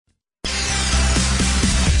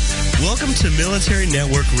Welcome to Military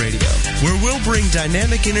Network Radio, where we'll bring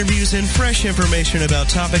dynamic interviews and fresh information about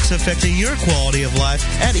topics affecting your quality of life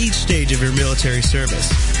at each stage of your military service.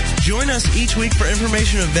 Join us each week for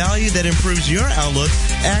information of value that improves your outlook,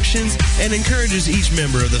 actions, and encourages each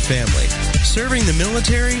member of the family. Serving the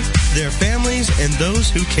military, their families, and those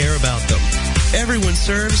who care about them. Everyone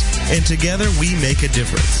serves, and together we make a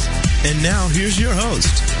difference. And now, here's your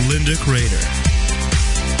host, Linda Crater.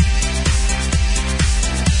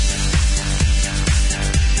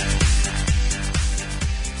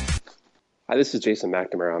 Hi, this is Jason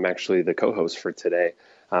McNamara. I'm actually the co-host for today.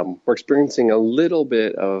 We're experiencing a little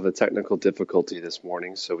bit of a technical difficulty this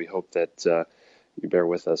morning, so we hope that you bear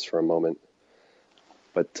with us for a moment.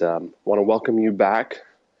 But want to welcome you back.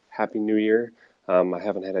 Happy New Year. I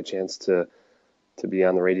haven't had a chance to be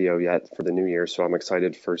on the radio yet for the new year, so I'm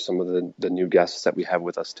excited for some of the new guests that we have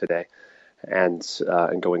with us today and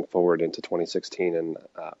going forward into 2016. And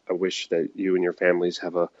I wish that you and your families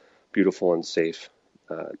have a beautiful and safe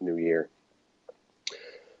new year.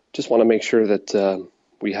 Just want to make sure that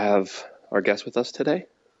we have our guest with us today.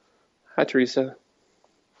 Hi, Teresa.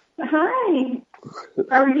 Hi.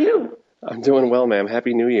 How are you? I'm doing well, ma'am.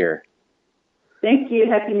 Happy New Year. Thank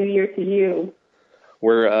you. Happy New Year to you.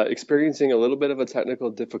 We're experiencing a little bit of a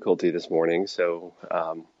technical difficulty this morning, so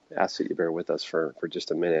ask that you bear with us for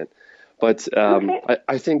just a minute. But okay.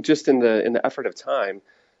 I think just in the effort of time,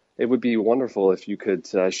 it would be wonderful if you could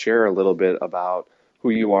share a little bit about who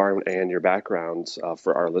you are and your backgrounds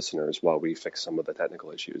for our listeners while we fix some of the technical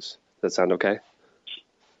issues. Does that sound okay?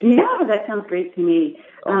 Yeah, that sounds great to me.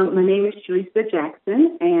 Awesome. My name is Teresa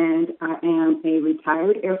Jackson, and I am a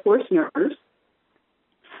retired Air Force nurse.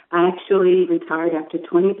 I actually retired after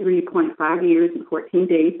 23.5 years and 14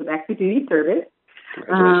 days of active duty service.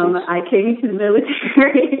 I came into the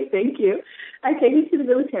military. Thank you. I came into the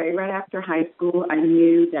military right after high school. I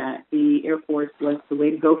knew that the Air Force was the way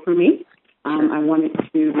to go for me. I wanted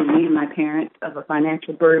to relieve my parents of a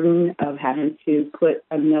financial burden of having to put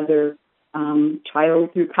another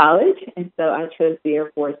child through college. And so I chose the Air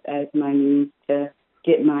Force as my means to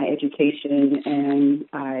get my education, and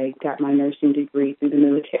I got my nursing degree through the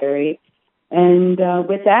military. And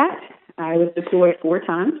with that, I was deployed 4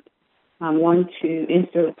 times. One to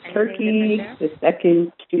Eastern Turkey, the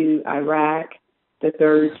second to Iraq, the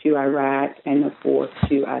third to Iraq, and the fourth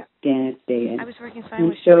to Afghanistan. I was working fine.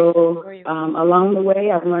 And so along the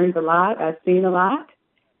way, I've learned a lot. I've seen a lot.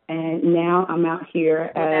 And now I'm out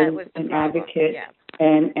here as an advocate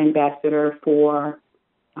and ambassador for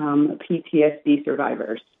PTSD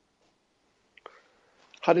survivors.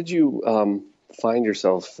 How did you find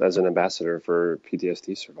yourself as an ambassador for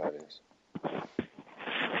PTSD survivors?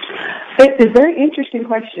 It's a very interesting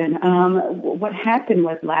question. What happened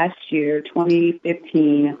was last year,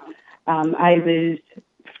 2015, I was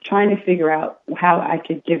trying to figure out how I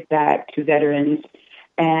could give back to veterans,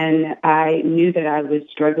 and I knew that I was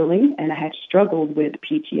struggling, and I had struggled with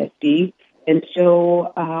PTSD, and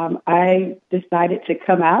so I decided to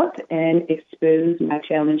come out and expose my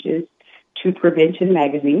challenges to Prevention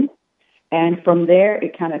Magazine, and from there,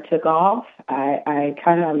 it kind of took off. I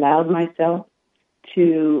kind of allowed myself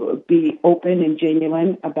to be open and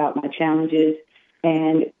genuine about my challenges.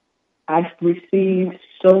 And I've received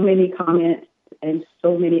so many comments and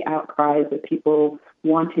so many outcries of people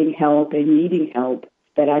wanting help and needing help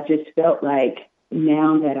that I just felt like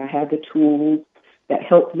now that I have the tools that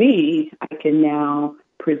help me, I can now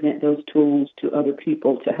present those tools to other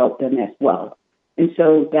people to help them as well. And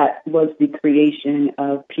so that was the creation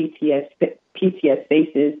of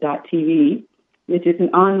PTSFaces.tv, which is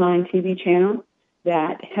an online TV channel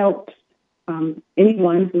that helps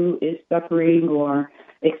anyone who is suffering or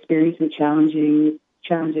experiencing challenges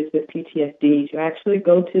with PTSD to actually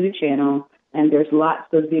go to the channel. And there's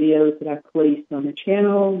lots of videos that I've placed on the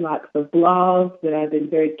channel, lots of blogs that I've been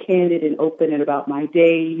very candid and open about my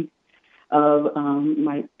days of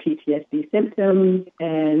my PTSD symptoms.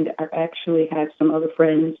 And I've actually had some other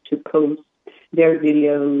friends to post their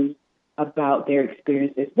videos about their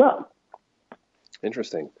experience as well.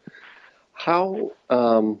 Interesting. How,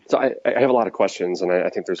 so I have a lot of questions, and I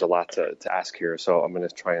think there's a lot to ask here, so I'm going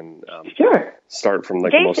to try and start from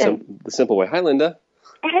like the simple way. Hi, Linda.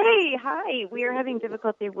 Hey, hi. We are having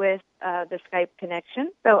difficulty with the Skype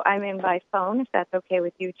connection, so I'm in by phone, if that's okay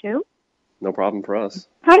with you too. No problem for us.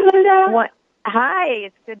 Hi, Linda. Hi,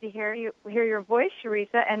 it's good to hear your voice,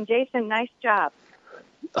 Teresa, and Jason, nice job.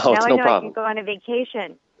 Oh, it's no problem. Now I know I can go on a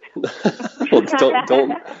vacation. Well,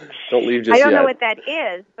 don't leave just yet. I don't know what that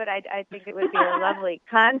is, but I think it would be a lovely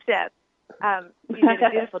concept. You did a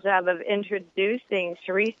beautiful job of introducing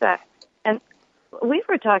Teresa. And we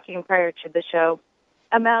were talking prior to the show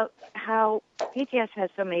about how PTS has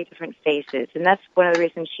so many different faces, and that's one of the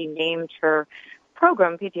reasons she named her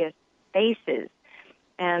program PTS Faces.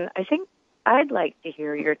 And I think I'd like to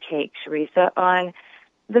hear your take, Sharisa, on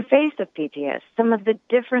the face of PTS, some of the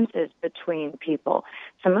differences between people,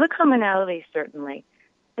 some of the commonalities certainly,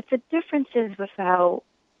 but the differences with how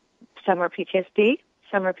some are PTSD,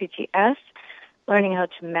 some are PTS, learning how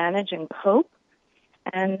to manage and cope,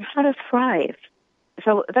 and how to thrive.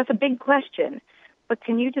 So that's a big question. But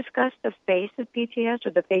can you discuss the face of PTS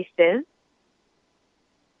or the faces?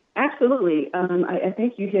 Absolutely. I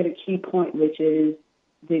think you hit a key point, which is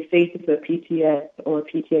the faces of PTS or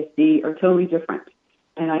PTSD are totally different.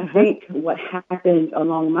 And I think what happened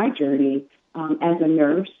along my journey as a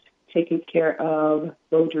nurse, taking care of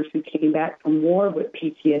soldiers who came back from war with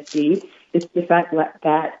PTSD, is the fact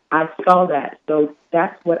that I saw that. So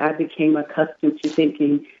that's what I became accustomed to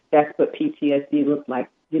thinking that's what PTSD looked like.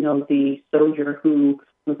 You know, the soldier who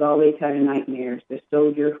was always having nightmares, the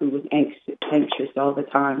soldier who was anxious all the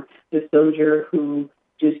time, the soldier who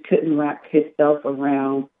just couldn't wrap himself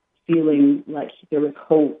around feeling like there was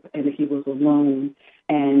hope and that he was alone,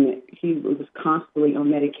 and he was constantly on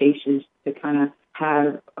medications to kind of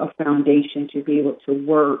have a foundation to be able to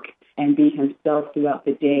work and be himself throughout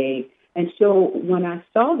the day. And so when I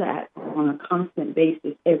saw that on a constant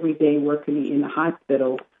basis every day working in the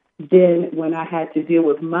hospital, then when I had to deal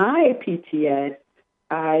with my PTS,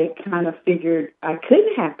 I kind of figured I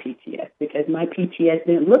couldn't have PTS because my PTS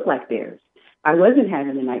didn't look like theirs. I wasn't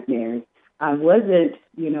having the nightmares. I wasn't,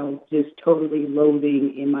 just totally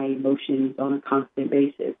loathing in my emotions on a constant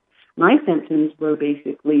basis. My symptoms were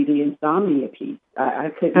basically the insomnia piece. I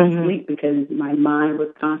couldn't sleep because my mind was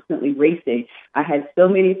constantly racing. I had so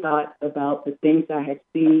many thoughts about the things I had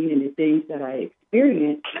seen and the things that I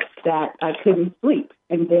experienced that I couldn't sleep.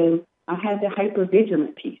 And then I had the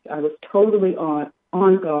hypervigilant piece. I was totally on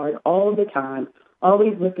guard all the time,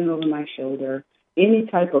 always looking over my shoulder. Any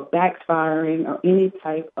type of backfiring or any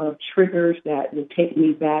type of triggers that would take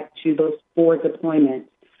me back to those 4 deployments,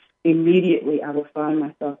 immediately I would find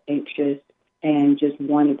myself anxious and just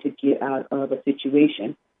wanted to get out of a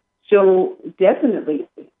situation. So definitely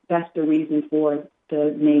that's the reason for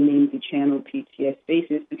the naming the channel PTS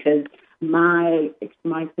Faces, because my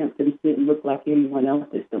symptoms didn't look like anyone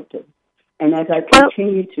else's symptoms. And as I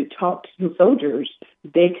continued to talk to soldiers,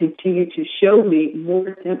 they continued to show me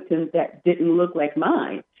more symptoms that didn't look like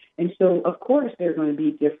mine. And so, of course, they're going to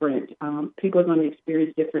be different. People are going to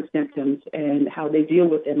experience different symptoms, and how they deal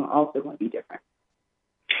with them are also going to be different.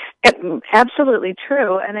 Absolutely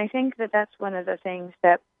true. And I think that that's one of the things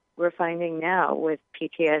that we're finding now with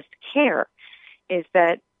PTS care is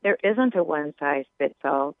that there isn't a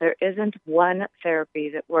one-size-fits-all. There isn't one therapy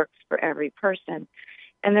that works for every person.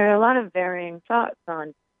 And there are a lot of varying thoughts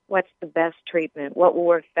on what's the best treatment, what will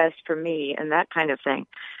work best for me, and that kind of thing.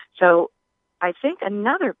 So I think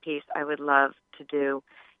another piece I would love to do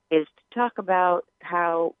is to talk about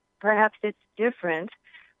how perhaps it's different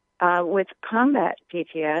with combat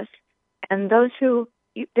PTS and those who,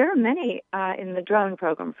 there are many in the drone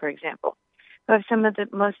program, for example, who have some of the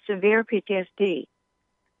most severe PTSD,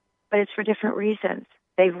 but it's for different reasons.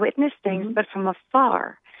 They've witnessed things, but from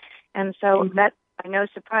afar. And so that, I know,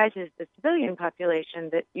 surprises the civilian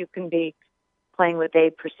population that you can be playing what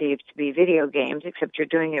they perceive to be video games, except you're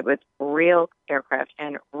doing it with real aircraft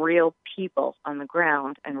and real people on the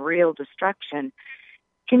ground and real destruction.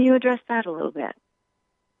 Can you address that a little bit?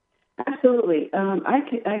 Absolutely.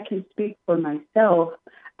 I can speak for myself.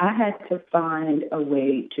 I had to find a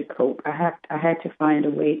way to cope. I had to find a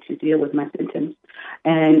way to deal with my symptoms.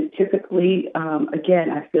 And typically, again,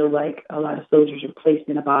 I feel like a lot of soldiers are placed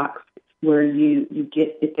in a box where you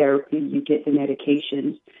get the therapy, you get the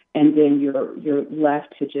medications, and then you're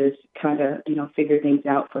left to just kind of, figure things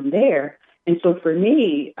out from there. And so for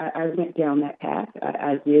me, I went down that path.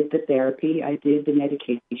 I did the therapy, I did the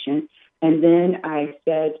medication, and then I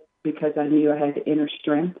said, because I knew I had the inner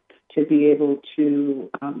strength to be able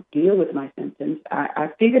to deal with my symptoms,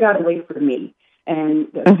 I figured out a way for me. And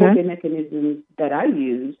the coping mechanisms that I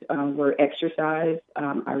used were exercise.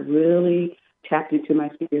 I really tapped into my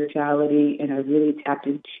spirituality, and I really tapped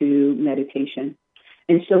into meditation.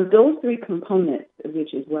 And so those 3 components,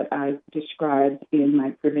 which is what I described in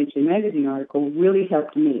my Prevention Magazine article, really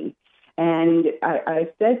helped me. And I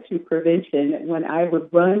said to Prevention, when I would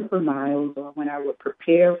run for miles or when I would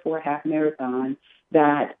prepare for a half marathon,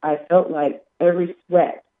 that I felt like every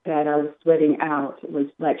sweat that I was sweating out was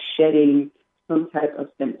like shedding some type of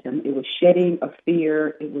symptom. It was shedding a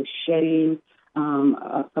fear. It was shedding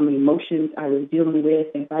some emotions I was dealing with.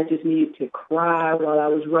 And if I just needed to cry while I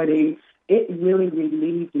was running, it really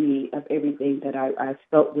relieved me of everything that I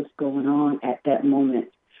felt was going on at that moment.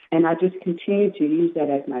 And I just continued to use that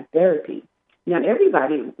as my therapy. Now,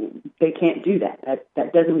 everybody, they can't do that.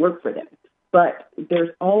 That doesn't work for them. But there's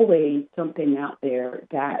always something out there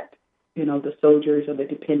that, the soldiers or the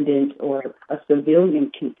dependent or a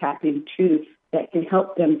civilian can tap into that can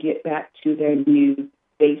help them get back to their new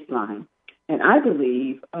baseline. And I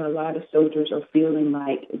believe a lot of soldiers are feeling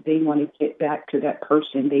like they want to get back to that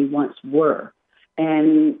person they once were.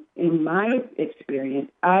 And in my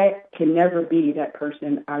experience, I can never be that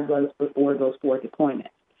person I was before those 4 deployments.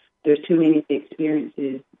 There's too many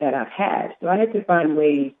experiences that I've had. So I had to find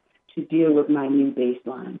ways to deal with my new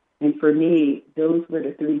baseline. And for me, those were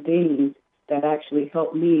the 3 things that actually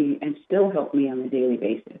helped me and still help me on a daily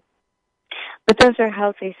basis. But those are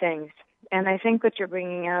healthy things. And I think what you're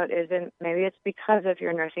bringing out is, maybe it's because of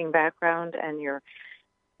your nursing background and your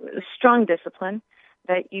strong discipline,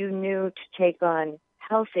 that you knew to take on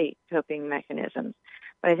healthy coping mechanisms.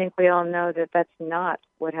 But I think we all know that that's not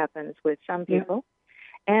what happens with some people.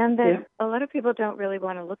 Yeah. And that a lot of people don't really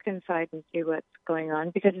want to look inside and see what's going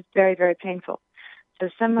on because it's very, very painful. So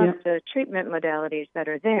some of the treatment modalities that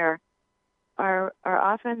are there are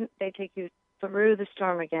often, they take you through the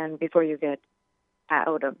storm again before you get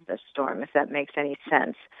out of the storm, if that makes any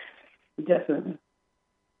sense. Definitely.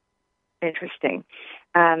 Interesting.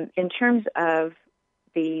 In terms of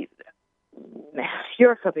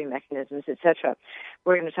your coping mechanisms, etc.,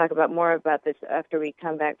 we're going to talk about more about this after we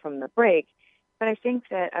come back from the break. But I think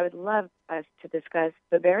that I would love us to discuss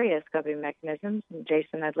the various coping mechanisms. And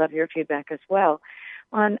Jason, I'd love your feedback as well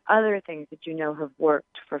on other things that have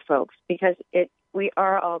worked for folks, because we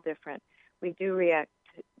are all different. We do react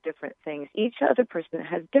to different things. Each other person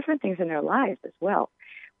has different things in their lives as well,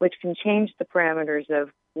 which can change the parameters of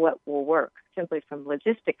what will work, simply from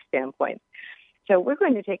logistics standpoint. So we're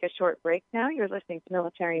going to take a short break now. You're listening to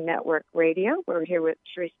Military Network Radio. We're here with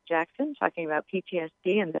Sharissa Jackson talking about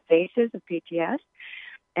PTSD and the faces of PTS.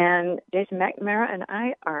 And Jason McNamara and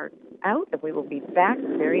I are out, and we will be back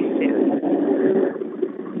very soon.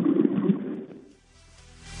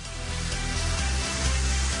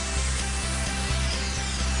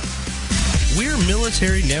 We're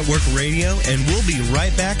Military Network Radio, and we'll be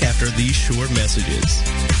right back after these short messages.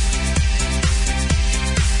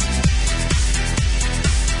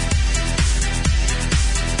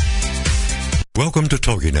 Welcome to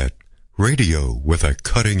TogiNet, radio with a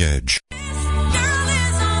cutting edge.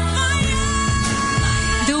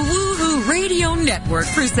 Radio Network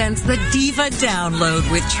presents the Diva Download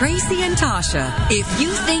with Tracy and Tasha. If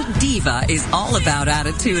you think Diva is all about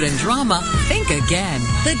attitude and drama, think again.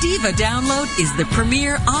 The Diva Download is the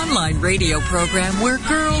premier online radio program where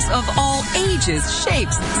girls of all ages,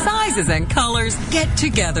 shapes, sizes, and colors get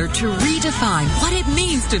together to redefine what it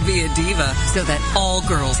means to be a diva so that all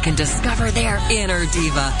girls can discover their inner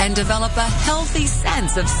diva and develop a healthy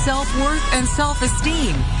sense of self-worth and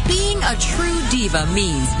self-esteem. Being a true diva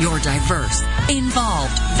means you're diverse,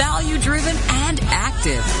 involved, value-driven, and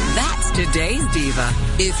active. That's today's diva.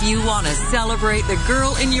 If you want to celebrate the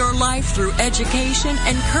girl in your life through education,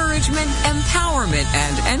 encouragement, empowerment,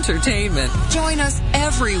 and entertainment, join us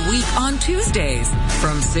every week on Tuesdays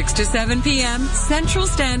from 6 to 7 p.m. Central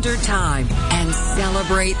Standard Time and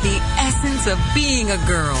celebrate the essence of being a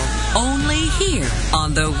girl only here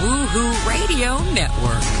on the Woohoo Radio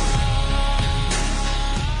Network.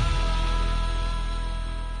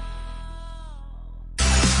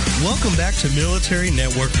 Welcome back to Military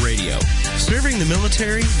Network Radio, serving the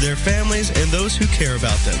military, their families, and those who care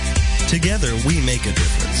about them. Together, we make a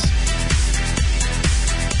difference.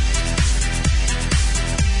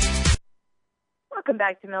 Welcome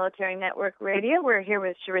back to Military Network Radio. We're here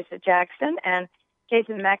with Sharissa Jackson, and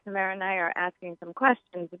Jason McNamara and I are asking some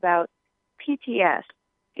questions about PTS,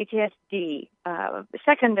 PTSD,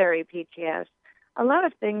 secondary PTS, a lot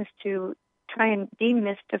of things to try and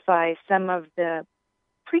demystify some of the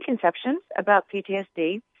preconceptions about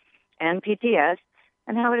PTSD and PTS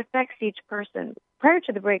and how it affects each person. Prior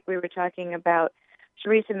to the break, we were talking about,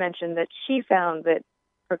 Sharissa mentioned that she found that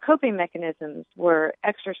her coping mechanisms were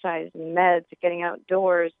exercise and meds, getting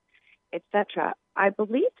outdoors, etc. I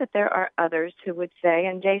believe that there are others who would say,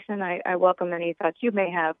 and Jason, I welcome any thoughts you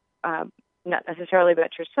may have, not necessarily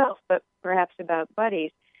about yourself, but perhaps about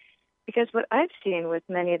buddies, because what I've seen with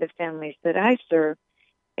many of the families that I serve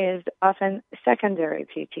is often secondary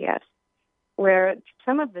PTS, where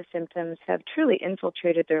some of the symptoms have truly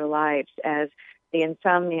infiltrated their lives, as the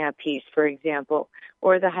insomnia piece, for example,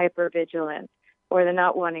 or the hypervigilance, or the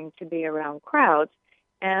not wanting to be around crowds.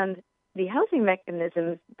 And the housing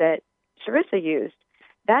mechanisms that Sharissa used,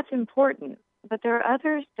 that's important. But there are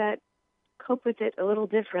others that cope with it a little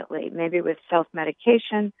differently, maybe with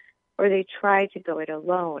self-medication, or they try to go it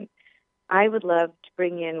alone. I would love to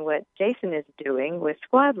bring in what Jason is doing with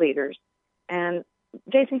squad leaders. And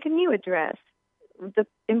Jason, can you address the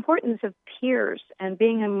importance of peers and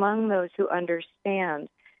being among those who understand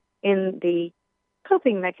in the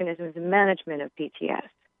coping mechanisms and management of PTS?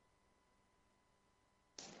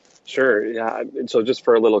 Sure. Yeah. So just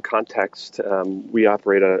for a little context, we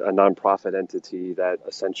operate a nonprofit entity that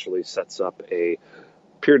essentially sets up a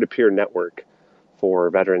peer-to-peer network for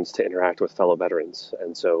veterans to interact with fellow veterans.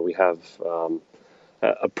 And so we have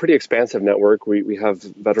a pretty expansive network. We have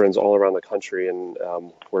veterans all around the country, and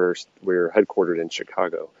we're headquartered in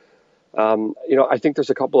Chicago. I think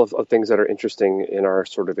there's a couple of things that are interesting in our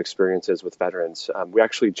sort of experiences with veterans. We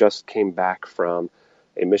actually just came back from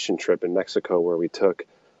a mission trip in Mexico where we took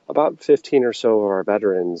about 15 or so of our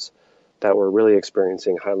veterans that were really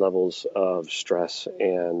experiencing high levels of stress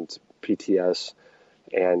and PTS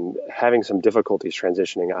and having some difficulties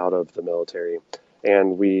transitioning out of the military.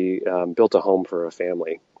 And we built a home for a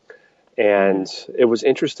family. And it was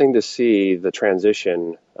interesting to see the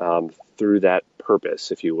transition through that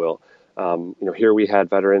purpose, if you will. Here we had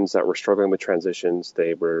veterans that were struggling with transitions.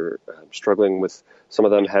 They were struggling with, some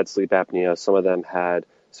of them had sleep apnea, some of them had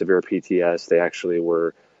severe PTS. They actually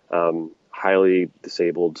were highly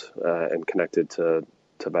disabled and connected to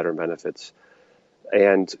veteran benefits.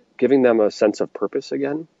 And giving them a sense of purpose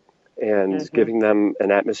again, and giving them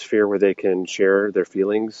an atmosphere where they can share their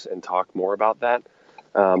feelings and talk more about that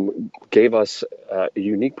gave us a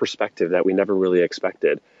unique perspective that we never really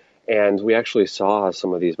expected. And we actually saw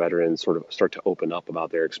some of these veterans sort of start to open up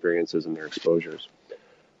about their experiences and their exposures.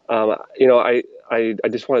 I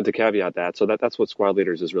just wanted to caveat that. So that's what Squad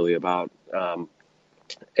Leaders is really about.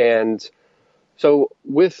 And so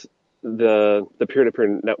with the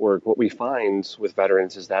peer-to-peer network, what we find with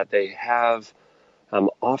veterans is that they have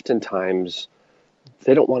oftentimes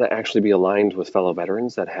they don't want to actually be aligned with fellow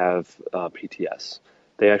veterans that have PTS.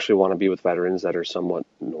 They actually want to be with veterans that are somewhat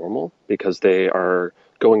normal because they are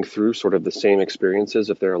going through sort of the same experiences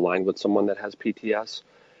if they're aligned with someone that has PTS.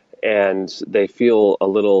 And they feel a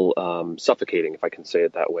little suffocating, if I can say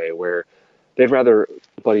it that way, where they'd rather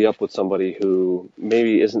buddy up with somebody who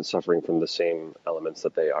maybe isn't suffering from the same elements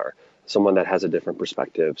that they are, someone that has a different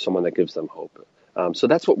perspective, someone that gives them hope. So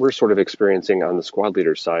that's what we're sort of experiencing on the Squad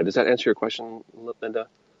Leader side. Does that answer your question, Linda?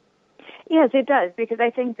 Yes, it does, because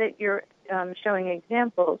I think that you're showing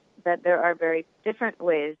examples that there are very different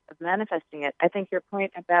ways of manifesting it. I think your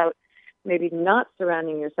point about maybe not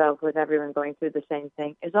surrounding yourself with everyone going through the same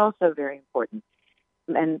thing is also very important.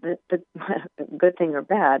 And the good thing or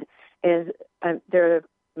bad is there are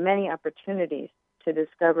many opportunities to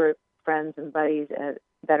discover friends and buddies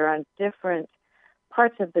that are on different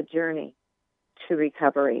parts of the journey to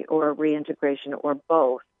recovery or reintegration or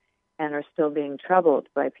both, and are still being troubled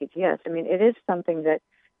by PTS. I mean, it is something that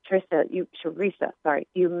Teresa, you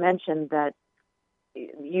mentioned that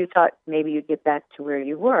you thought maybe you'd get back to where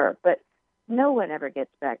you were, but no one ever gets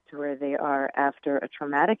back to where they are after a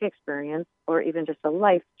traumatic experience or even just a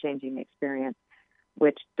life-changing experience,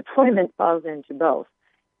 which deployment falls into both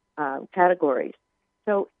categories.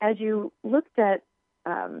 So as you looked at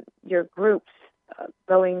your groups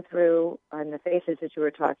going through and the faces that you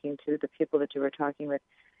were talking to, the people that you were talking with,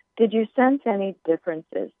 did you sense any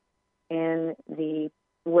differences in the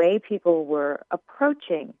way people were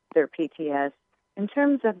approaching their PTS in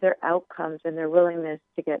terms of their outcomes and their willingness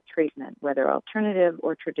to get treatment, whether alternative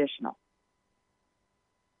or traditional?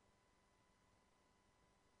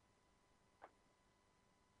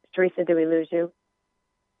 Teresa, did we lose you?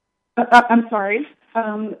 I'm sorry.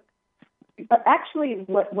 Actually,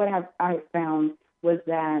 what I found was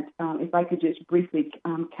that if I could just briefly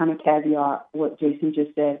kind of caveat what Jason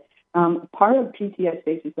just said, part of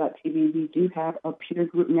PTSFaces.tv, we do have a peer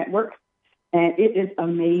group network, and it is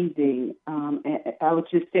amazing. I was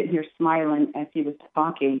just sitting here smiling as he was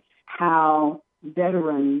talking, how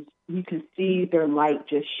veterans, you can see their light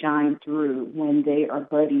just shine through when they are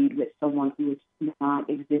buddied with someone who is not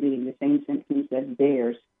exhibiting the same symptoms as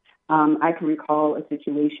theirs. I can recall a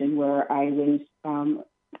situation where I was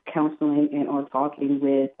counseling and or talking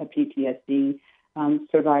with a PTSD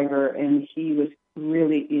survivor, and he was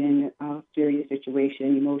really in a serious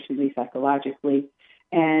situation emotionally, psychologically.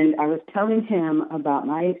 And I was telling him about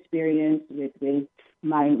my experience with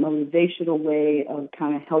my motivational way of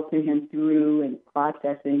kind of helping him through and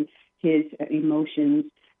processing his emotions.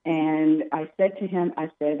 And I said to him,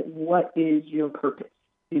 what is your purpose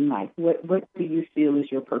in life? What do you feel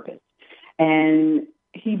is your purpose? And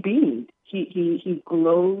he beamed. He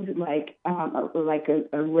glowed like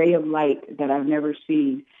a ray of light that I've never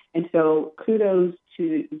seen. And so kudos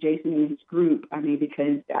to Jason and his group. I mean,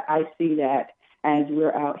 because I see that as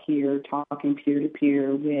we're out here talking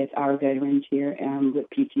peer-to-peer with our veterans here and with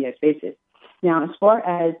PTS Faces. Now, as far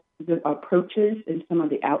as the approaches and some of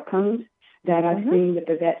the outcomes that I've seen with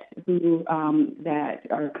the vets who that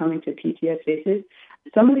are coming to PTS Faces,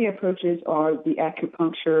 some of the approaches are the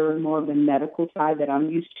acupuncture, more of the medical side that I'm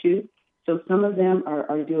used to. So some of them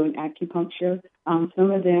are doing acupuncture.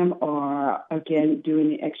 Some of them are, again, doing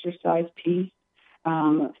the exercise piece.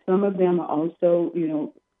 Some of them are also,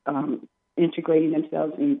 integrating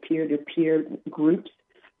themselves in peer-to-peer groups.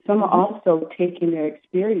 Some are also taking their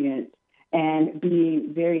experience and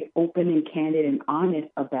being very open and candid and honest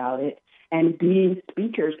about it, and being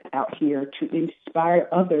speakers out here to inspire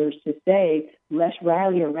others to say, let's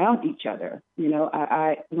rally around each other.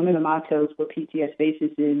 One of the mottos for PTS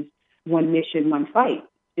Faces is one mission, one fight.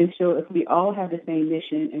 And so if we all have the same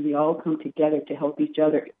mission and we all come together to help each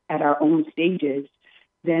other at our own stages,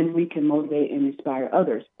 then we can motivate and inspire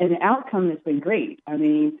others. And the outcome has been great. I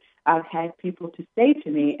mean, I've had people to say to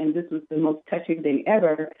me, and this was the most touching thing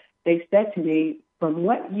ever, they said to me, from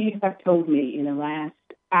what you have told me in the last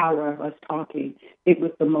hour of us talking, it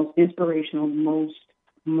was the most inspirational, most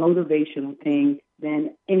motivational thing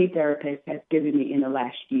than any therapist has given me in the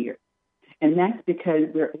last year. And that's because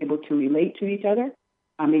we're able to relate to each other.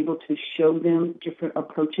 I'm able to show them different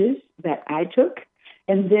approaches that I took.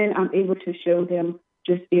 And then I'm able to show them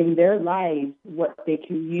just in their lives what they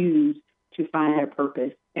can use to find their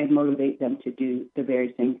purpose and motivate them to do the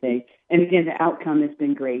very same thing. And again, the outcome has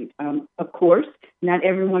been great. Of course, not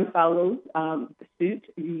everyone follows the suit.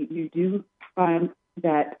 You do find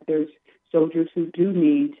that there's soldiers who do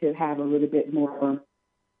need to have a little bit more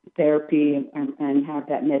therapy and have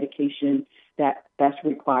that medication that's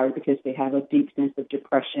required because they have a deep sense of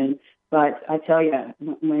depression. But I tell you,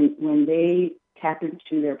 when they tap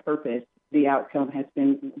into their purpose, the outcome has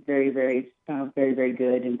been very, very, very, very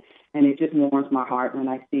good. And it just warms my heart when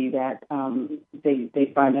I see that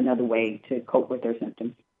they find another way to cope with their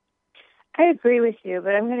symptoms. I agree with you,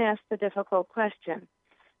 but I'm going to ask the difficult question.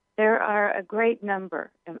 There are a great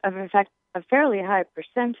number, in fact, a fairly high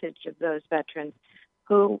percentage of those veterans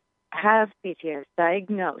who have PTSD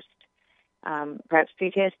diagnosed, perhaps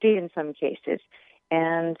PTSD in some cases,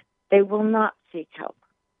 and they will not seek help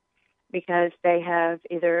because they have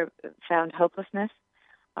either found hopelessness,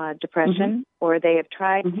 depression, or they have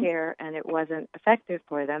tried care and it wasn't effective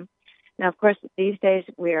for them. Now, of course, these days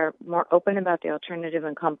we are more open about the alternative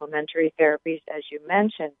and complementary therapies, as you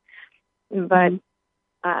mentioned, but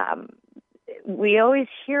we always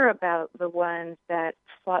hear about the ones that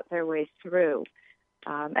fought their way through.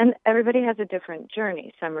 And everybody has a different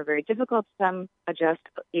journey. Some are very difficult, some adjust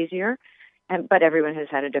easier, but everyone has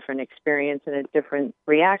had a different experience and a different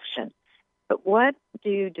reaction. But what do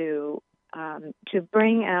you do to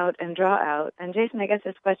bring out and draw out, and Jason, I guess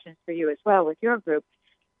this question is for you as well with your group,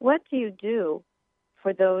 what do you do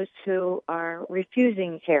for those who are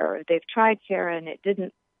refusing care? They've tried care and it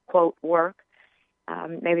didn't, quote, work.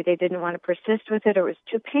 Maybe they didn't want to persist with it or it was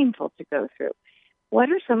too painful to go through. What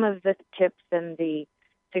are some of the tips and the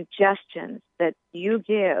suggestions that you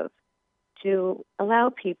give to allow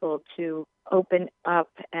people to open up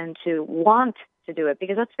and to want to do it?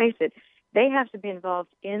 Because let's face it, they have to be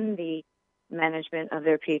involved in the management of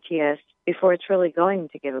their PTS before it's really going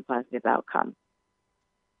to give a positive outcome.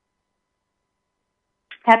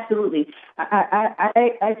 Absolutely.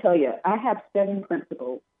 I tell you, I have 7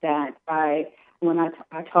 principles that when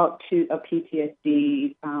I talk to a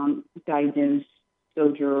PTSD diagnosed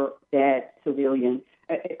soldier, vet, civilian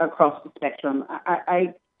across the spectrum,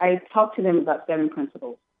 I talk to them about 7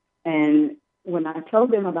 principles. And when I tell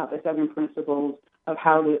them about the 7 principles of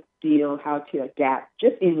how to deal, how to adapt,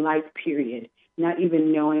 just in life period, not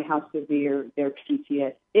even knowing how severe their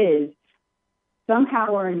PTS is, somehow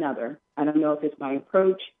or another, I don't know if it's my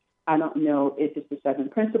approach, I don't know if it's the 7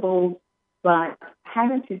 principles, but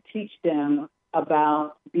having to teach them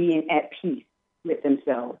about being at peace with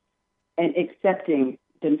themselves and accepting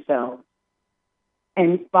themselves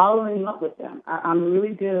and following up with them. I'm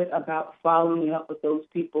really good about following up with those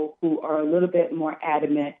people who are a little bit more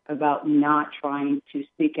adamant about not trying to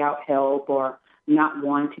seek out help or not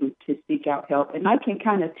wanting to seek out help. And I can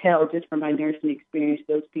kind of tell just from my nursing experience,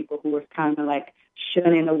 those people who are kind of like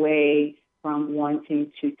shunning away from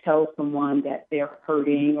wanting to tell someone that they're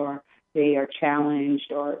hurting or they are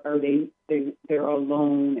challenged or they're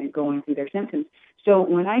alone and going through their symptoms. So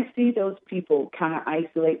when I see those people kind of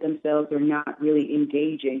isolate themselves or not really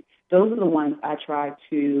engaging, those are the ones I try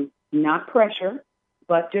to not pressure,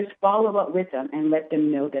 but just follow up with them and let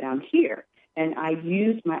them know that I'm here. And I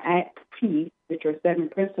use my ACT, which are 7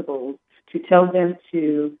 principles, to tell them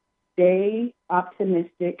to stay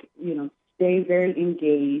optimistic, stay very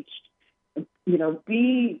engaged,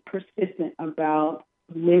 be persistent about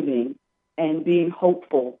living and being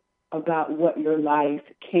hopeful about what your life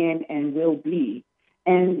can and will be,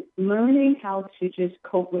 and learning how to just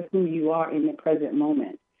cope with who you are in the present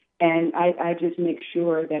moment. And I just make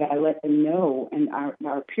sure that I let them know, and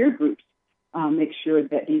our peer groups make sure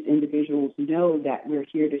that these individuals know that we're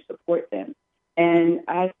here to support them. And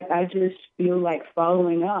I just feel like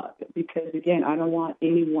following up because, again, I don't want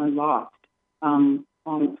anyone lost on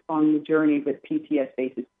the journey with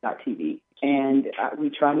PTSFaces.tv. And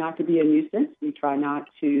we try not to be a nuisance. We try not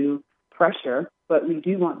to pressure, but we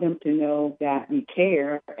do want them to know that we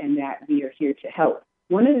care and that we are here to help.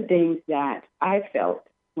 One of the things that I felt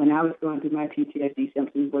when I was going through my PTSD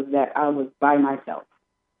symptoms was that I was by myself.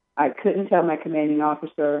 I couldn't tell my commanding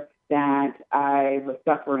officer that I was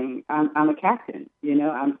suffering. I'm a captain,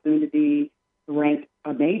 I'm soon to be ranked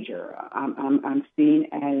a major. I'm seen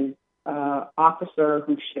as an officer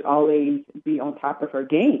who should always be on top of her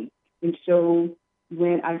game. And so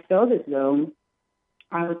when I felt as though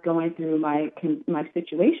I was going through my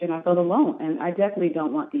situation, I felt alone. And I definitely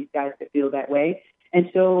don't want these guys to feel that way. And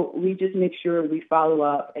so we just make sure we follow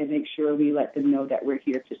up and make sure we let them know that we're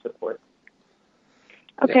here to support.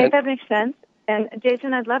 Okay, that makes sense. And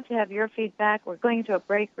Jason, I'd love to have your feedback. We're going to a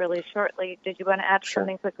break really shortly. Did you want to add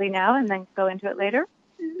something quickly now and then go into it later?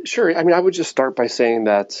 Sure. I would just start by saying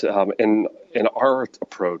that in our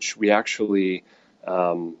approach, we actually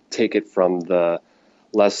take it from the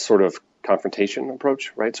less sort of confrontation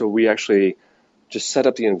approach, right? So we actually just set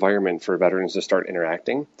up the environment for veterans to start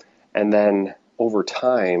interacting. And then over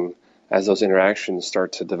time, as those interactions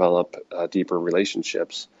start to develop deeper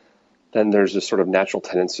relationships, then there's this sort of natural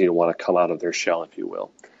tendency to want to come out of their shell, if you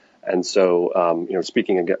will. And so,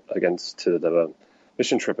 speaking against to the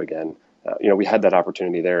mission trip again, we had that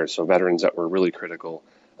opportunity there. So veterans that were really critical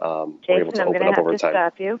were able to open up over time. Jason, I'm going to have to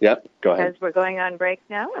stop you. Yep, go ahead. Because we're going on break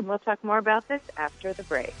now, and we'll talk more about this after the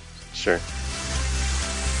break. Sure.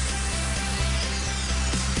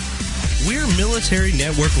 We're Military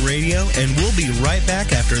Network Radio, and we'll be right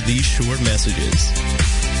back after these short messages.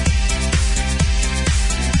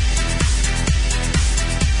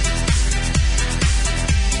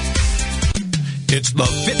 It's the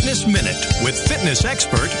Fitness Minute with fitness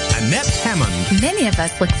expert Annette Hammond. Many of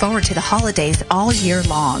us look forward to the holidays all year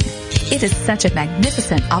long. It is such a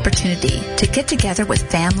magnificent opportunity to get together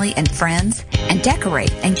with family and friends and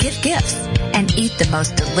decorate and give gifts and eat the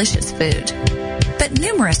most delicious food. But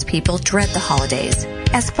numerous people dread the holidays.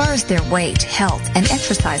 As far as their weight, health, and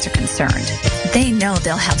exercise are concerned, they know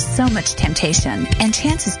they'll have so much temptation and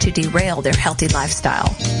chances to derail their healthy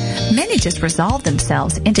lifestyle. Many just resolve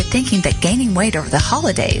themselves into thinking that gaining weight over the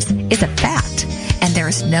holidays is a fact, and there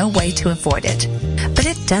is no way to avoid it. But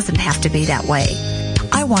it doesn't have to be that way.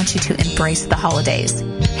 I want you to embrace the holidays.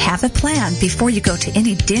 Have a plan before you go to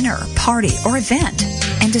any dinner, party, or event,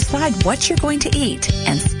 and decide what you're going to eat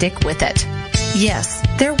and stick with it. Yes,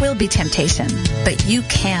 there will be temptation, but you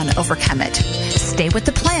can overcome it. Stay with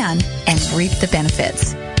the plan and reap the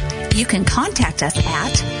benefits. You can contact us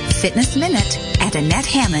at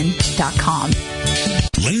fitnessminute@AnnetteHammond.com.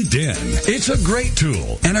 LinkedIn. It's a great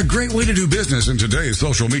tool and a great way to do business in today's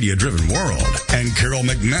social media-driven world. And Carol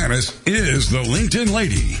McManus is the LinkedIn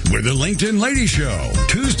Lady with the LinkedIn Lady Show,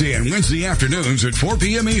 Tuesday and Wednesday afternoons at 4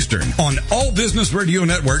 p.m. Eastern on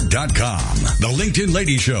allbusinessradionetwork.com. The LinkedIn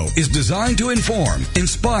Lady Show is designed to inform,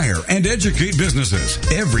 inspire, and educate businesses.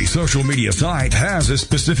 Every social media site has a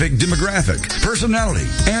specific demographic, personality,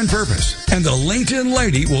 and purpose. And the LinkedIn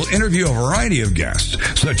Lady will interview a variety of guests,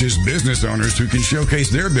 such as business owners who can showcase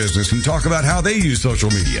their business and talk about how they use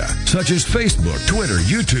social media, such as Facebook, Twitter,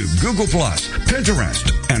 YouTube, Google+,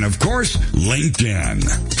 Pinterest, and of course, LinkedIn.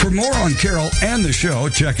 For more on Carol and the show,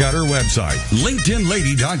 check out her website,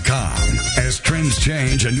 LinkedInLady.com. As trends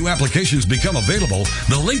change and new applications become available,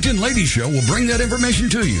 the LinkedIn Lady Show will bring that information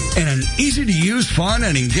to you in an easy-to-use, fun,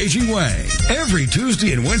 and engaging way. Every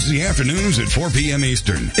Tuesday and Wednesday afternoons at 4 p.m.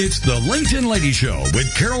 Eastern, it's the LinkedIn Lady Show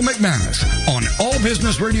with Carol McManus on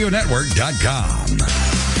allbusinessradionetwork.com.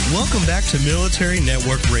 Welcome back to Military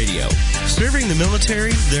Network Radio, serving the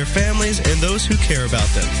military, their families, and those who care about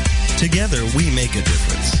them. Together, we make a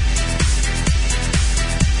difference.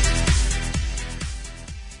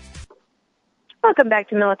 Welcome back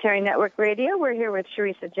to Military Network Radio. We're here with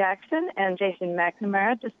Sharissa Jackson and Jason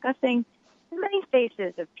McNamara discussing the many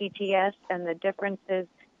faces of PTS and the differences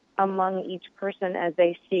among each person as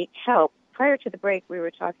they seek help. Prior to the break, we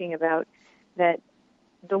were talking about that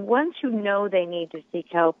the ones who know they need to seek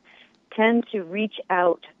help tend to reach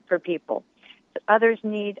out for people. Others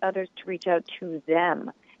need others to reach out to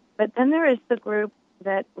them. But then there is the group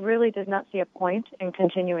that really does not see a point in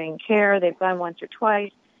continuing care. They've gone once or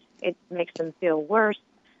twice. It makes them feel worse,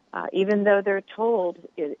 even though they're told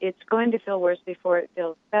it's going to feel worse before it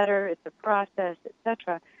feels better. It's a process,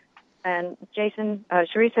 etc. And Jason,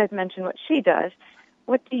 Charissa has mentioned what she does.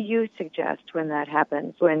 What do you suggest when that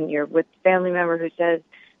happens, when you're with a family member who says,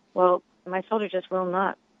 well, my shoulder just will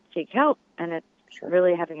not seek help, and it's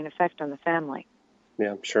really having an effect on the family?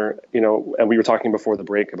 Yeah, sure. And we were talking before the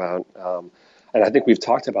break about, and I think we've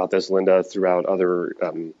talked about this, Linda, throughout other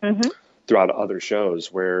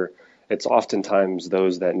shows, where it's oftentimes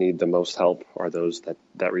those that need the most help are those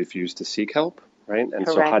that refuse to seek help, right? And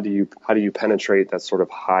Correct. So how do you penetrate that sort of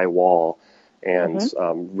high wall and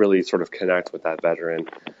really sort of connect with that veteran?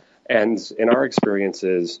 And in our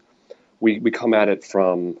experiences, we come at it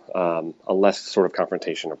from a less sort of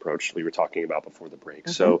confrontation approach we were talking about before the break.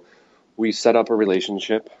 So we set up a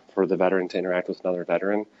relationship for the veteran to interact with another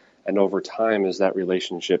veteran. And over time, as that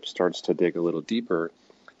relationship starts to dig a little deeper,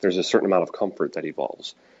 there's a certain amount of comfort that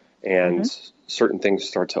evolves. And certain things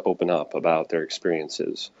start to open up about their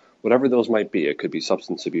experiences, whatever those might be. It could be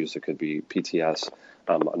substance abuse, it could be PTS,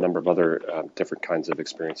 a number of other different kinds of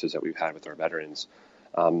experiences that we've had with our veterans.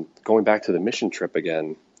 Going back to the mission trip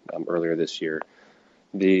again earlier this year,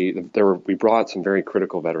 we brought some very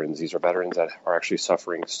critical veterans. These are veterans that are actually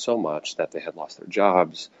suffering so much that they had lost their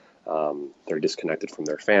jobs, they're disconnected from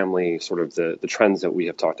their family, sort of the trends that we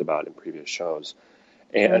have talked about in previous shows.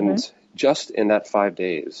 And just in that 5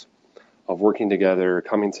 days of working together,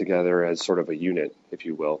 coming together as sort of a unit, if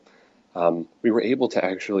you will, we were able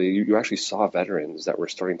to you actually saw veterans that were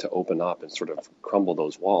starting to open up and sort of crumble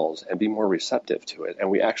those walls and be more receptive to it. And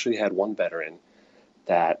we actually had one veteran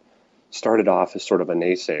that started off as sort of a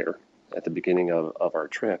naysayer at the beginning of our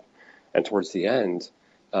trip. And towards the end,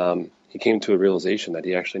 he came to a realization that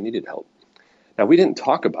he actually needed help. Now, we didn't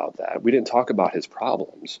talk about that. We didn't talk about his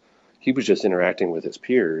problems. He was just interacting with his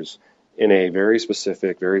peers in a very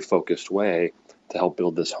specific, very focused way to help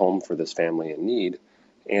build this home for this family in need.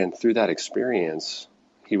 And through that experience,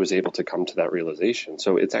 he was able to come to that realization.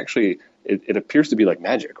 So it's actually, it appears to be like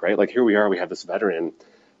magic, right? Like here we are, we have this veteran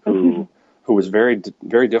who was very,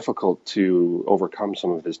 very difficult to overcome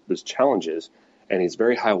some of his challenges, and he's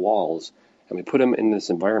very high walls. And we put him in this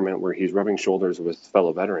environment where he's rubbing shoulders with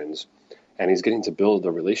fellow veterans, and he's getting to build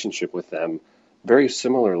a relationship with them very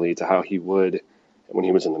similarly to how he would when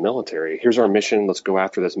he was in the military. Here's our mission. Let's go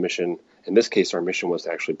after this mission. In this case, our mission was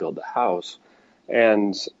to actually build the house.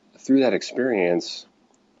 And through that experience,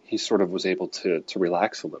 he sort of was able to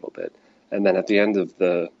relax a little bit. And then at the end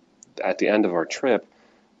of our trip,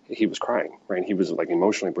 he was crying, right? He was like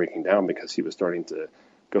emotionally breaking down because he was starting to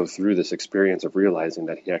go through this experience of realizing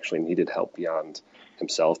that he actually needed help beyond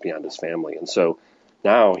himself, beyond his family. And so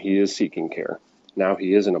now he is seeking care. Now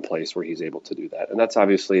he is in a place where he's able to do that. And that's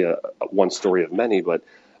obviously a one story of many, but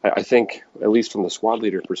I think, at least from the squad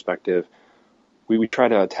leader perspective, we try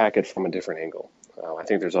to attack it from a different angle. I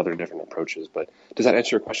think there's other different approaches, but does that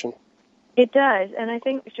answer your question? It does. And I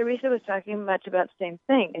think Charissa was talking much about the same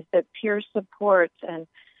thing, is that peer support and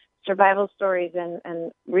survival stories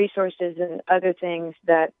and resources and other things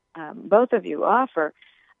that both of you offer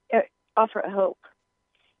hope.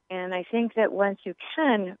 And I think that once you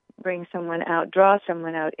can bring someone out, draw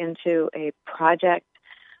someone out into a project,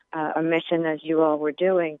 a mission as you all were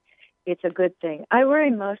doing, it's a good thing. I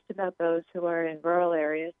worry most about those who are in rural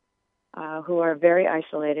areas, who are very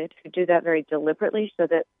isolated, who do that very deliberately so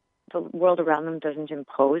that the world around them doesn't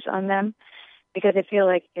impose on them, because I feel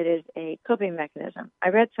like it is a coping mechanism. I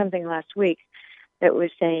read something last week that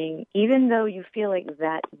was saying, even though you feel like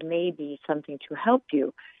that may be something to help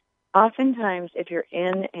you, oftentimes if you're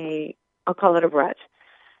in I'll call it a rut,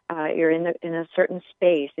 you're in a certain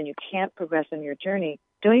space and you can't progress on your journey,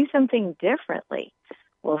 doing something differently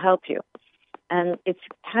will help you. And it's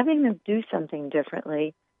having them do something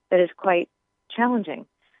differently that is quite challenging.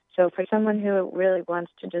 So for someone who really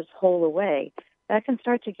wants to just hole away, that can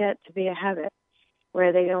start to get to be a habit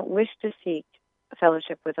where they don't wish to seek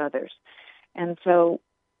fellowship with others. And so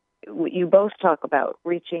you both talk about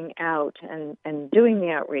reaching out and doing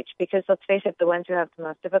the outreach, because let's face it, the ones who have the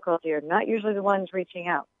most difficulty are not usually the ones reaching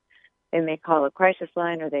out. They may call a crisis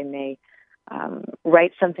line or they may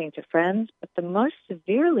write something to friends, but the most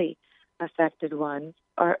severely affected ones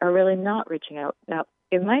are really not reaching out. Now,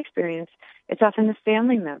 in my experience, it's often the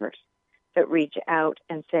family members that reach out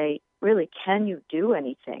and say, really, can you do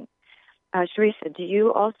anything? Charissa, do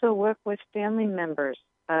you also work with family members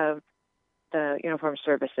of the uniformed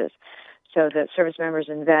services so that service members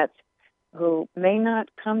and vets who may not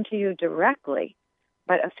come to you directly,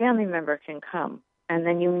 but a family member can come, and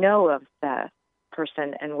then you know of the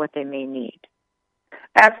person and what they may need.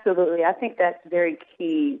 Absolutely. I think that's very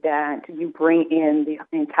key, that you bring in the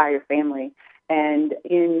entire family. And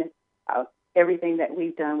in everything that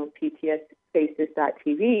we've done with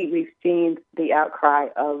PTSSpaces.tv, we've seen the outcry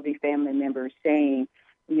of the family members saying,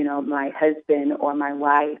 you know, my husband or my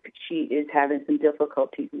wife, she is having some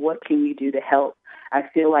difficulties. What can you do to help? I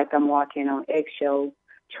feel like I'm walking on eggshells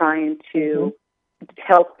trying to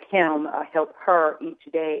help him, help her each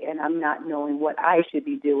day, and I'm not knowing what I should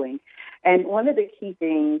be doing. And one of the key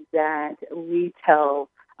things that we tell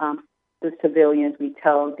the civilians, we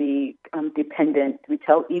tell the dependents, we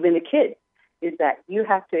tell even the kids, is that you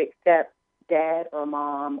have to accept dad or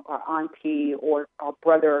mom or auntie or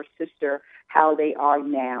brother or sister how they are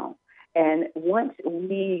now. And once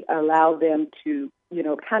we allow them to, you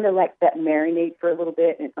know, kind of let that marinate for a little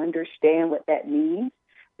bit and understand what that means,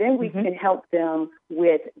 then we can help them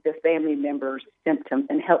with the family members' symptoms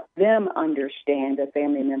and help them understand the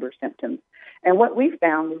family member symptoms. And what we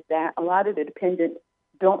found is that a lot of the dependents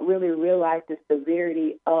don't really realize the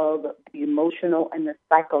severity of the emotional and the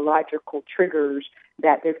psychological triggers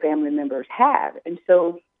that their family members have. And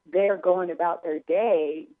so they're going about their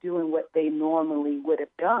day doing what they normally would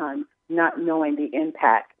have done, not knowing the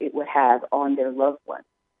impact it would have on their loved ones.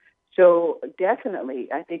 So definitely,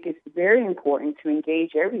 I think it's very important to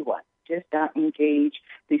engage everyone, just not engage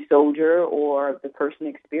the soldier or the person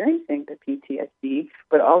experiencing the PTSD,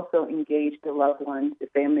 but also engage the loved ones, the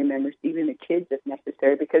family members, even the kids if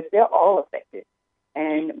necessary, because they're all affected.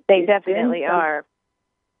 And they definitely are.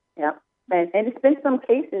 Yeah. And it's been some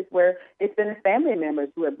cases where it's been the family members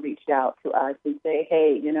who have reached out to us and say,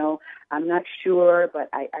 hey, you know, I'm not sure, but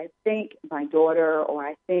I think my daughter or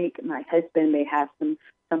I think my husband may have some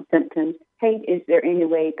symptoms. Hey, is there any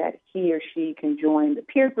way that he or she can join the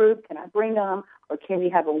peer group? Can I bring them? Or can we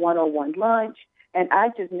have a one-on-one lunch? And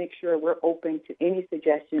I just make sure we're open to any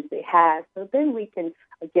suggestions they have. So then we can,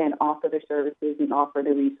 again, offer the services and offer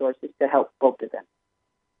the resources to help both of them.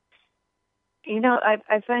 You know,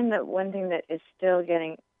 I find that one thing that is still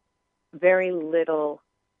getting very little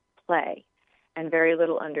play and very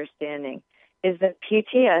little understanding is that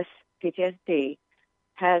PTSD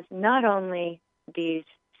has not only these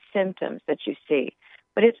symptoms that you see,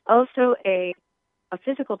 but it's also a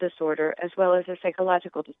physical disorder as well as a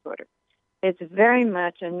psychological disorder. It's very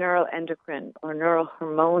much a neuroendocrine or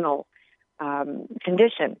neurohormonal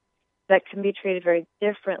condition that can be treated very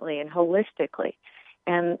differently and holistically.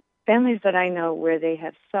 And families that I know where they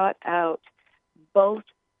have sought out both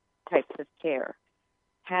types of care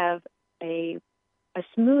have a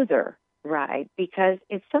smoother ride, because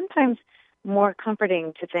it's sometimes more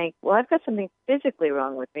comforting to think, well, I've got something physically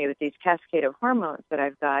wrong with me with these cascade of hormones that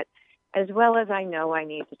I've got, as well as I know I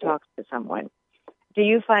need to talk to someone. Do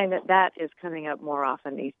you find that that is coming up more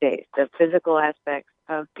often these days, the physical aspects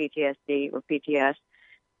of PTSD or PTS,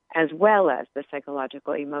 as well as the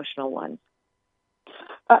psychological, emotional ones?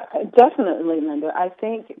 Definitely, Linda. I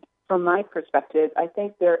think, from my perspective, I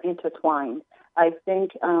think they're intertwined. I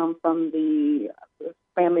think from the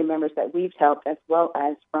family members that we've helped, as well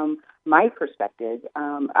as from my perspective,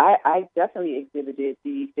 I definitely exhibited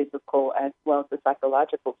the physical as well as the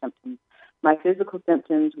psychological symptoms. My physical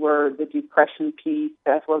symptoms were the depression piece,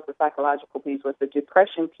 as well as the psychological piece was the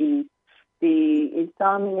depression piece, the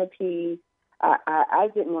insomnia piece. I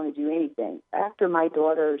didn't want to do anything. After my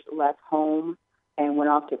daughters left home and went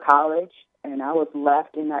off to college, and I was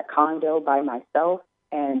left in that condo by myself,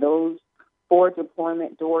 and those 4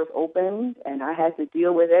 deployment doors opened, and I had to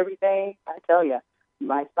deal with everything. I tell you,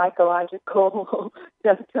 my psychological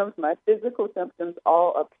symptoms, my physical symptoms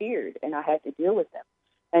all appeared, and I had to deal with them.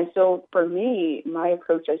 And so for me, my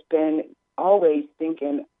approach has been always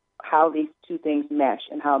thinking how these two things mesh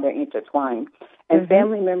and how they're intertwined. And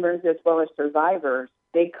family members as well as survivors,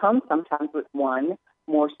 they come sometimes with one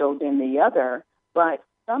more so than the other, but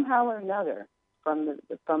somehow or another, from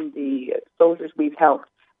the soldiers we've helped,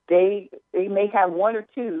 they may have one or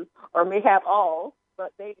two, or may have all,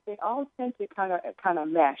 but they all tend to kind of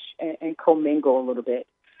mesh and commingle a little bit.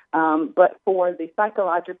 But for the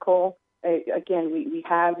psychological, again, we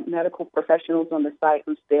have medical professionals on the site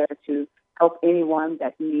who's there to help anyone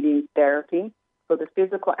that's needing therapy. For the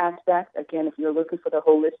physical aspect, again, if you're looking for the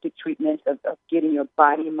holistic treatment of getting your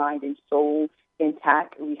body, mind, and soul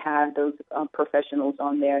intact, we have those professionals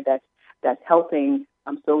on there that's helping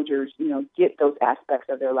soldiers, get those aspects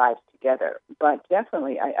of their lives together. But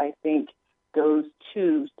definitely, I think those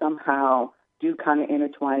two somehow do kind of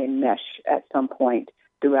intertwine and mesh at some point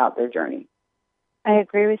throughout their journey. I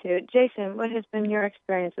agree with you. Jason, what has been your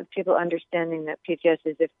experience with people understanding that PTS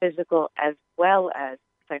is a physical as well as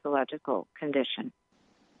psychological condition?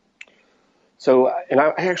 So, and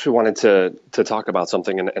I actually wanted to talk about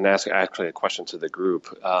something and ask actually a question to the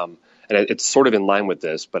group. And it's sort of in line with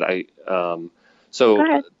this, but to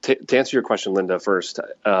answer your question, Linda, first,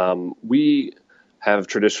 we have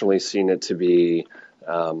traditionally seen it to be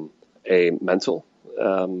a mental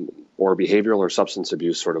or behavioral or substance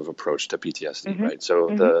abuse sort of approach to PTSD, right?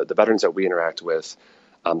 So the veterans that we interact with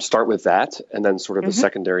start with that, and then sort of the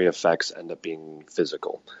secondary effects end up being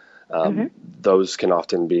physical. Those can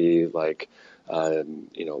often be like,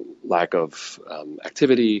 lack of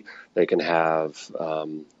activity. They can have,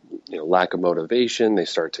 lack of motivation. They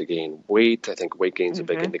start to gain weight. I think weight gain is a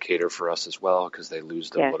big indicator for us as well, because they lose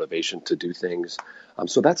the motivation to do things.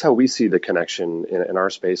 So that's how we see the connection in our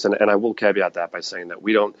space. And I will caveat that by saying that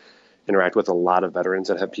we don't interact with a lot of veterans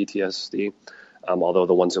that have PTSD, although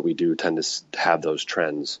the ones that we do tend to have those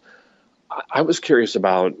trends. I was curious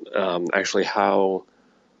about actually how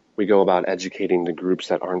we go about educating the groups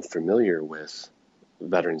that aren't familiar with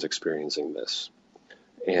veterans experiencing this.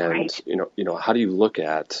 And, how do you look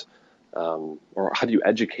at, or how do you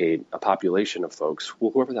educate a population of folks,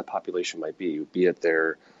 whoever that population might be it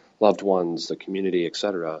their loved ones, the community, et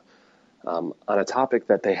cetera, on a topic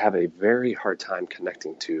that they have a very hard time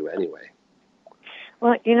connecting to anyway?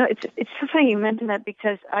 Well, it's so funny you mentioned that,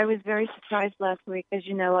 because I was very surprised last week. As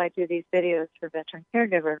you know, I do these videos for Veteran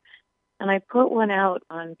Caregiver, and I put one out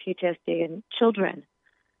on PTSD in children,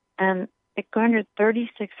 and it garnered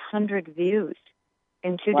 3,600 views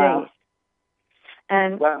in 2 days.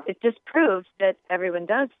 And it just proves that everyone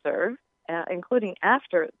does serve, including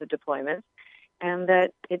after the deployments, and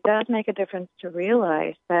that it does make a difference to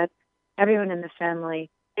realize that everyone in the family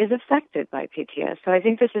is affected by PTS. So I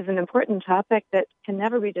think this is an important topic that can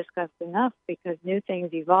never be discussed enough, because new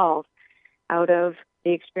things evolve out of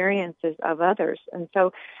the experiences of others. And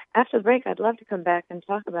so after the break, I'd love to come back and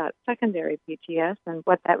talk about secondary PTS and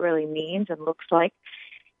what that really means and looks like.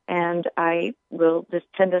 And I will just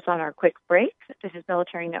send us on our quick break. This is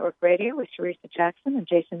Military Network Radio with Teresa Jackson and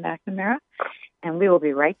Jason McNamara. And we will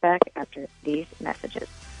be right back after these messages.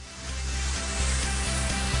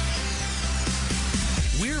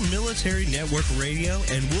 We're Military Network Radio,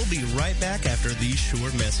 and we'll be right back after these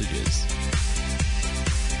short messages.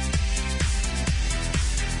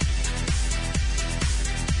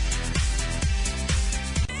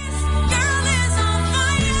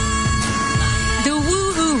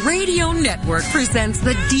 Radio Network presents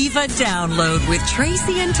the Diva Download with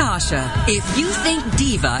Tracy and Tasha. If you think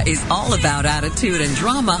Diva is all about attitude and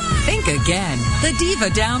drama, think again. The Diva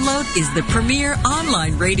Download is the premier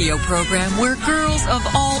online radio program where girls of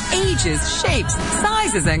all ages, shapes,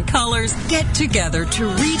 sizes, and colors get together to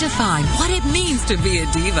redefine what it means to be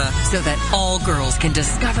a diva, so that all girls can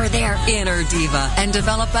discover their inner diva and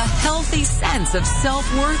develop a healthy sense of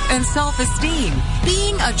self-worth and self-esteem.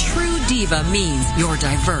 Being a true diva means you're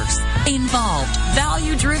diverse, involved,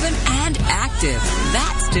 value-driven, and active.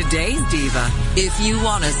 That's today's diva. If you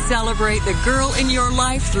want to celebrate the girl in your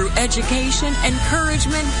life through education,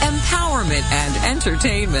 encouragement, empowerment, and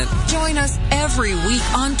entertainment, join us every week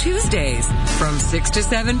on Tuesdays from 6 to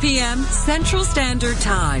 7 p.m. Central Standard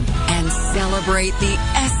Time and celebrate the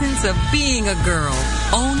essence of being a girl,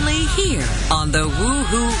 only here on the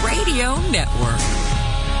Woohoo Radio Network.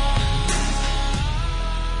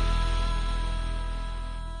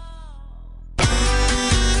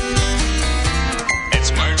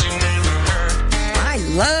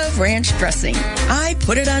 Love ranch dressing. I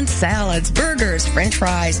put it on salads, burgers, french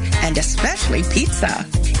fries, and especially pizza.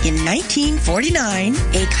 In 1949,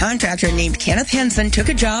 a contractor named Kenneth Henson took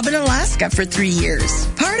a job in Alaska for 3 years.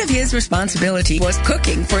 Part of his responsibility was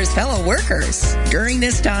cooking for his fellow workers. During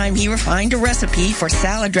this time, he refined a recipe for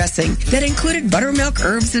salad dressing that included buttermilk,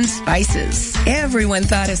 herbs, and spices. Everyone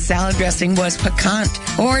thought his salad dressing was piquant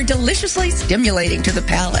or deliciously stimulating to the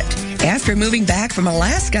palate. After moving back from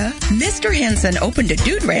Alaska, Mr. Henson opened a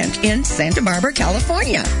dude ranch in Santa Barbara,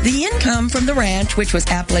 California. The income from the ranch, which was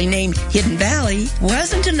aptly named Hidden Valley,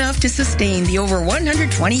 wasn't enough to sustain the over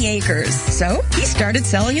 120 acres. So he started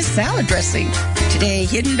selling his salad dressing. Today,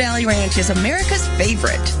 Hidden Valley Ranch is America's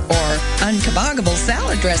favorite, or unkaboggable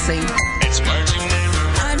salad dressing.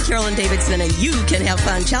 I'm Carolyn Davidson, and you can have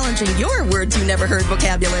fun challenging your words you never heard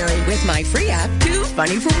vocabulary with my free app, Too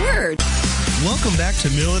Funny for Words. Welcome back to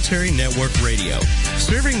Military Network Radio,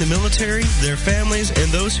 serving the military, their families,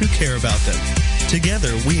 and those who care about them.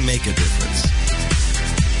 Together, we make a difference.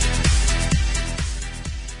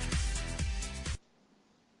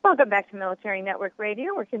 Welcome back to Military Network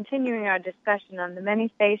Radio. We're continuing our discussion on the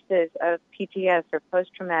many faces of PTS, or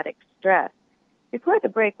post-traumatic stress. Before the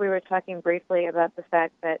break, we were talking briefly about the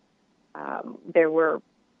fact that there are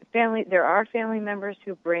family members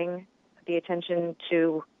who bring the attention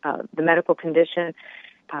to the medical condition.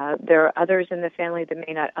 There are others in the family that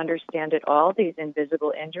may not understand at all these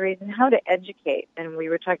invisible injuries and how to educate. And we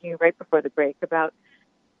were talking right before the break about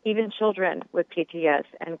even children with PTS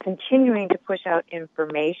and continuing to push out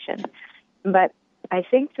information. But I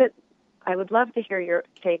think that I would love to hear your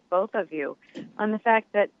take, both of you, on the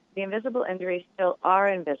fact that the invisible injuries still are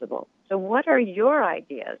invisible. So what are your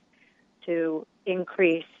ideas to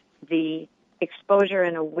increase the exposure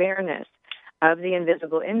and awareness of the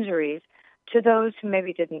invisible injuries to those who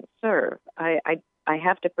maybe didn't serve? I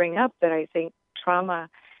have to bring up that I think trauma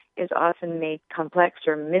is often made complex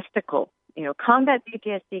or mystical. You know, combat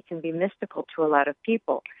PTSD can be mystical to a lot of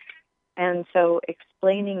people. And so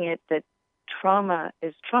explaining it that trauma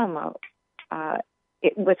is trauma,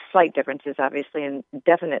 with slight differences, obviously, and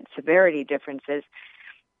definite severity differences,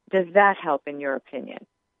 does that help in your opinion?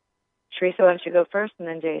 Teresa, why don't you go first, and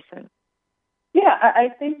then Jason? Yeah,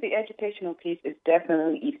 I think the educational piece is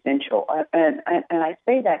definitely essential. And I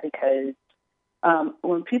say that because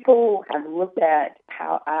when people have looked at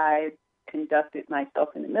how I conducted myself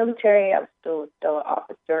in the military, I was still a stellar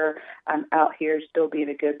officer. I'm out here still being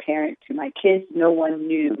a good parent to my kids. No one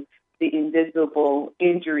knew the invisible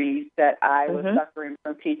injuries that I was suffering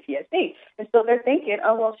from PTSD. And so they're thinking,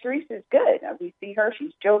 oh, well, Teresa's good. We see her.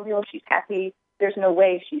 She's jovial. She's happy. There's no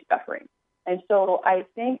way she's suffering. And so I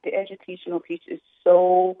think the educational piece is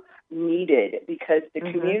so needed because the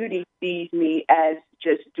community sees me as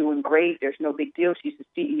just doing great. There's no big deal. She's the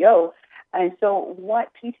CEO. And so what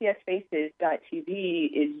PTSFaces.tv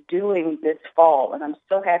is doing this fall, and I'm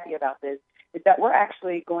so happy about this, is that we're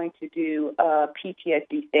actually going to do a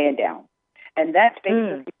PTSD stand-down. And that's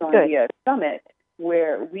basically going to be a summit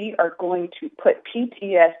where we are going to put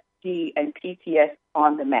PTSD and PTS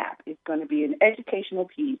on the map. It's going to be an educational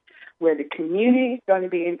piece where the community is going to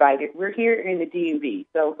be invited. We're here in the DMV.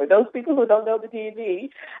 So for those people who don't know the DMV,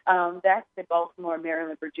 that's the Baltimore,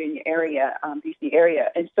 Maryland, Virginia area, D.C.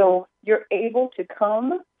 area. And so you're able to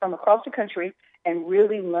come from across the country and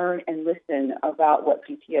really learn and listen about what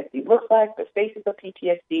PTSD looks like, the faces of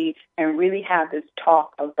PTSD, and really have this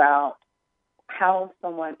talk about how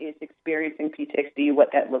someone is experiencing PTSD,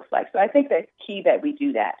 what that looks like. So I think that's key that we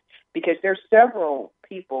do that because there's several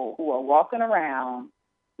people who are walking around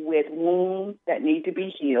with wounds that need to be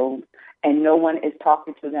healed, and no one is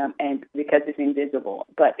talking to them, and because it's invisible.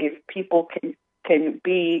 But if people can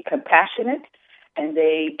be compassionate and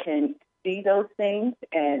they can see those things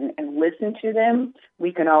and listen to them,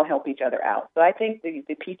 we can all help each other out. So I think the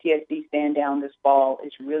PTSD stand down this fall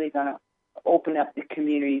is really going to open up the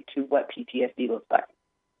community to what PTSD looks like.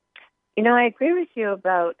 You know, I agree with you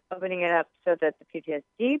about opening it up so that the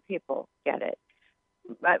PTSD people get it.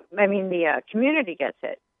 I mean, the community gets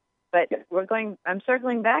it. But I'm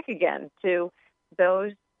circling back again to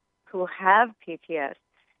those who have PTS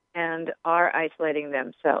and are isolating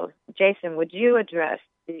themselves. Jason, would you address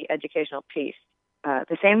the educational piece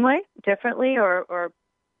the same way, differently, or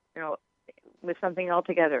with something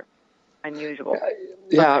altogether unusual?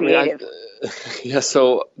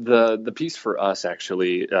 So the piece for us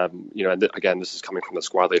actually, again, this is coming from the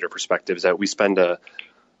squad leader perspective, is that we spend a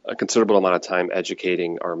considerable amount of time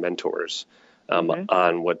educating our mentors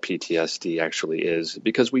on what PTSD actually is,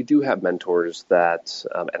 because we do have mentors that,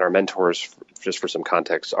 and our mentors, just for some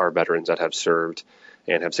context, are veterans that have served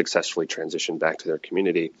and have successfully transitioned back to their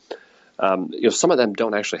community. Some of them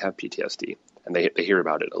don't actually have PTSD, and they hear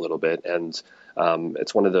about it a little bit, and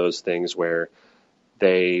it's one of those things where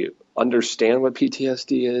they understand what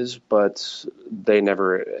PTSD is, but they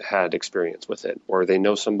never had experience with it, or they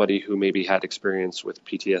know somebody who maybe had experience with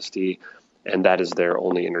PTSD, and that is their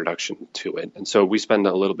only introduction to it. And so we spend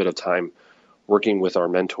a little bit of time working with our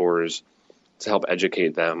mentors to help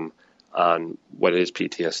educate them on what is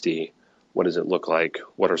PTSD, what does it look like,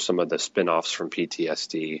 what are some of the spin-offs from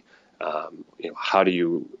PTSD, how do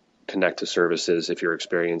you connect to services if you're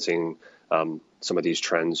experiencing some of these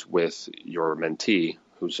trends with your mentee,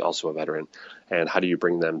 who's also a veteran, and how do you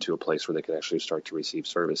bring them to a place where they can actually start to receive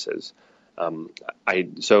services.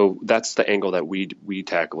 So that's the angle that we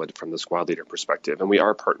tackle it from the squad leader perspective. And we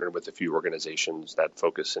are partnered with a few organizations that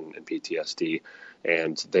focus in PTSD,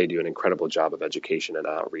 and they do an incredible job of education and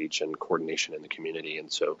outreach and coordination in the community.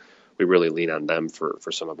 And so we really lean on them for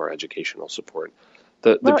some of our educational support.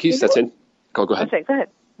 The piece that's in... Go ahead. Okay, go ahead.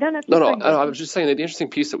 No, I was just saying that the interesting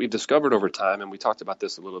piece that we've discovered over time, and we talked about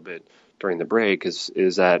this a little bit during the break,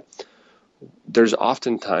 is that there's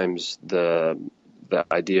oftentimes the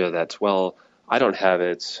idea that, well, I don't have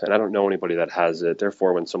it and I don't know anybody that has it.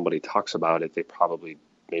 Therefore, when somebody talks about it, they probably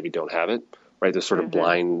maybe don't have it, right? There's sort of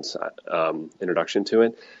blind introduction to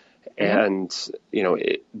it. And,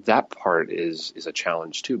 that part is a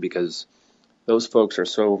challenge too, because those folks are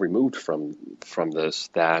so removed from this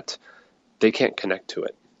that they can't connect to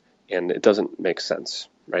it, and it doesn't make sense,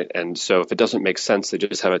 right? And so if it doesn't make sense, they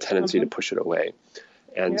just have a tendency to push it away.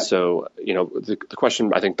 And so, the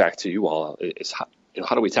question, I think, back to you all is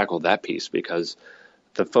how do we tackle that piece? Because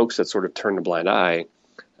the folks that sort of turn a blind eye,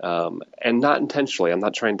 and not intentionally, I'm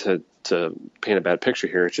not trying to paint a bad picture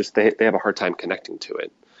here. It's just they have a hard time connecting to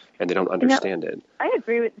it, and they don't understand it. I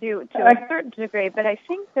agree with you to a certain degree, but I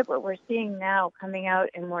think that what we're seeing now coming out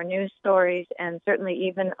in more news stories, and certainly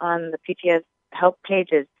even on the PTS help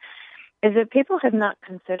pages, is that people have not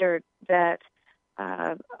considered that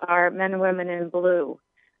our men and women in blue,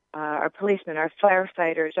 our policemen, our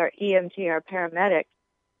firefighters, our EMT, our paramedics,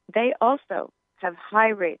 they also have high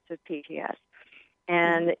rates of PTS.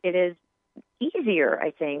 And it is easier,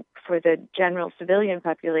 I think, for the general civilian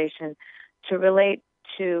population to relate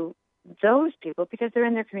to those people because they're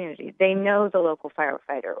in their community. They know the local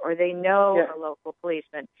firefighter or they know the local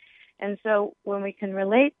policeman. And so when we can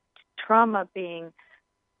relate to trauma being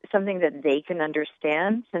something that they can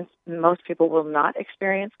understand, since most people will not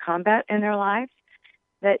experience combat in their lives,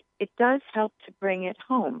 that it does help to bring it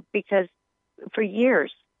home, because for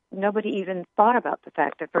years, nobody even thought about the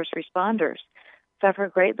fact that first responders suffer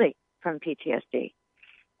greatly from PTSD.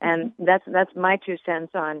 And that's my 2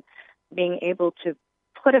 cents on being able to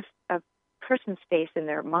put a person's face in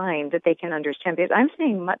their mind that they can understand. Because I'm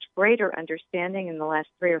seeing much greater understanding in the last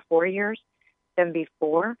 3 or 4 years than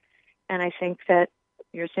before. And I think that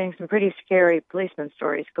you're seeing some pretty scary policeman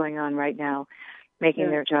stories going on right now, making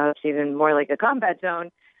their jobs even more like a combat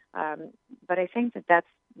zone. But I think that that's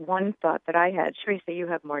one thought that I had. Teresa, you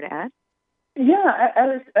have more to add? Yeah,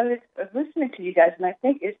 I was listening to you guys, and I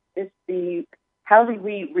think it's the how do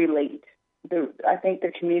we relate. I think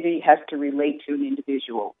the community has to relate to an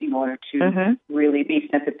individual in order to really be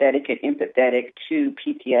sympathetic and empathetic to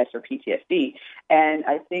PTS or PTSD. And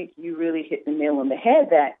I think you really hit the nail on the head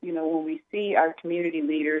that, when we see our community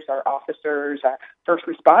leaders, our officers, our first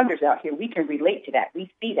responders out here, we can relate to that.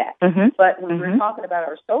 We see that. But when we're talking about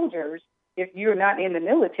our soldiers, if you're not in the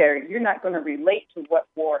military, you're not going to relate to what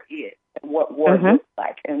war is and what war looks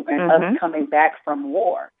like and us coming back from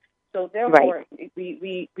war. So therefore,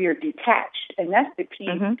 we are detached. And that's the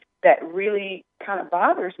piece that really kind of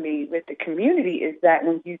bothers me with the community, is that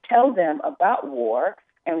when you tell them about war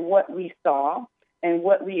and what we saw and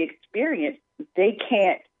what we experienced, they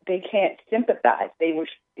can't sympathize.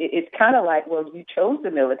 It's kind of like, well, you chose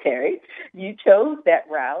the military, you chose that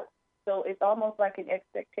route. So it's almost like an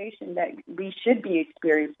expectation that we should be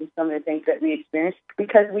experiencing some of the things that we experienced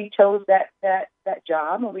because we chose that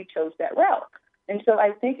job and we chose that route. And so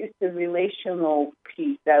I think it's the relational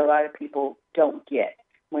piece that a lot of people don't get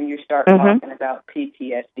when you start talking about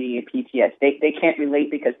PTSD and PTS. They can't relate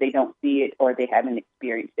because they don't see it or they haven't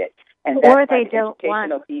experienced it. And or they don't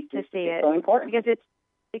want to see it so important. Because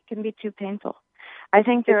it can be too painful. I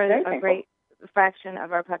think there is a great fraction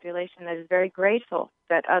of our population that is very grateful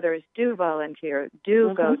that others do volunteer,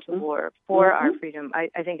 do go to war for our freedom. I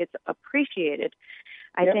think it's appreciated.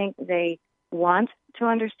 I think they want to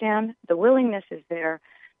understand. The willingness is there,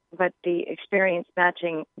 but the experience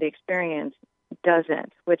matching the experience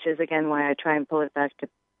doesn't, which is, again, why I try and pull it back to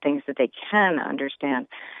things that they can understand.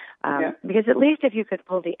 Because at least if you could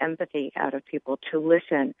pull the empathy out of people to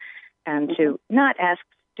listen and to not ask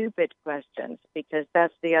stupid questions, because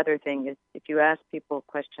that's the other thing, is if you ask people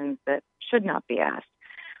questions that should not be asked.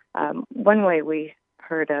 One way we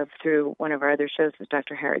heard of through one of our other shows with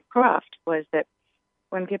Dr. Harry Croft was that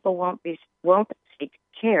when people won't seek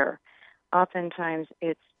care, oftentimes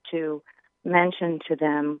it's to mention to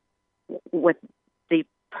them what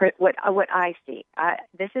I see.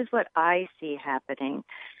 This is what I see happening,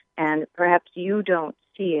 and perhaps you don't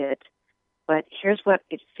see it, but here's what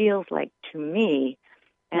it feels like to me,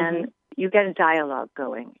 and you get a dialogue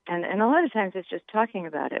going. And a lot of times it's just talking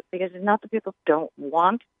about it, because it's not that people don't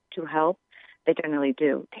want to help. They generally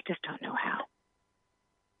do. They just don't know how.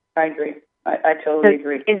 I agree. I totally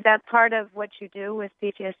agree. Is that part of what you do with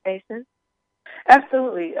PTS Faces?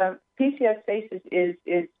 Absolutely. PTS Faces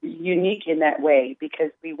is unique in that way because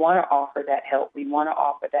we want to offer that help. We want to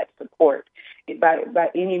offer that support by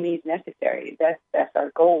any means necessary. That's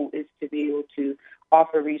our goal, is to be able to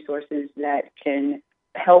offer resources that can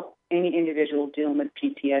help any individual dealing with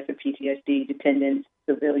PTS or PTSD, dependence,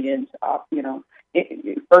 civilians,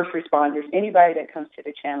 first responders, anybody that comes to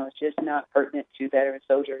the channel is just not pertinent to veteran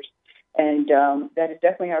soldiers. And that is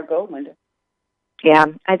definitely our goal, Linda. Yeah,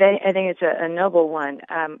 I think it's a noble one.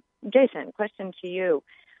 Jason, question to you.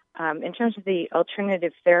 In terms of the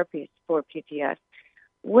alternative therapies for PTS,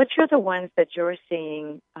 which are the ones that you're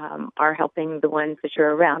seeing are helping the ones that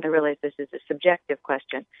you're around? I realize this is a subjective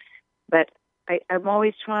question, but I'm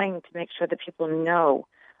always trying to make sure that people know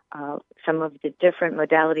some of the different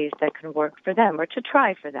modalities that can work for them or to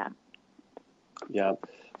try for them. Yeah.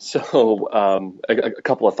 So a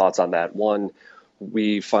couple of thoughts on that. One,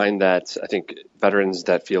 we find that I think veterans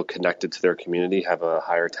that feel connected to their community have a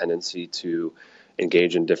higher tendency to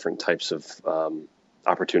engage in different types of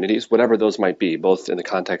opportunities, whatever those might be, both in the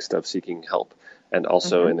context of seeking help and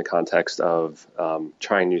also in the context of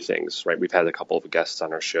trying new things, right? We've had a couple of guests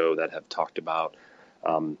on our show that have talked about,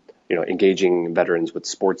 engaging veterans with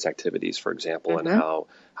sports activities, for example, and how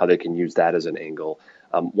they can use that as an angle.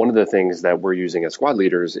 One of the things that we're using as squad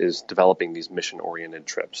leaders is developing these mission-oriented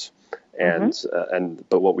trips.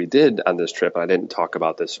 But what we did on this trip, and I didn't talk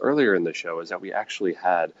about this earlier in the show, is that we actually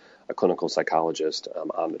had a clinical psychologist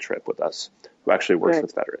on the trip with us who actually works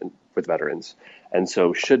with veterans. And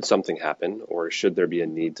so should something happen or should there be a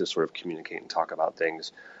need to sort of communicate and talk about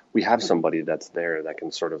things, we have somebody that's there that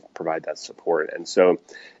can sort of provide that support. And so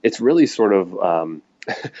it's really sort of,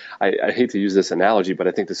 I hate to use this analogy, but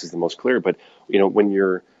I think this is the most clear. But,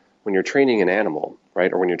 when you're training an animal,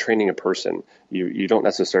 right, or when you're training a person, you don't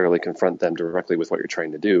necessarily confront them directly with what you're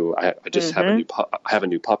trying to do. I just have a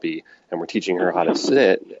new puppy, and we're teaching her how to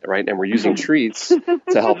sit, right, and we're using treats to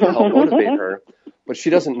help motivate her. But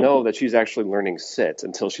she doesn't know that she's actually learning sit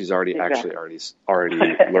until she's already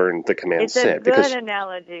learned the command it's sit. It's a good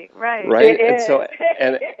analogy, right? Right,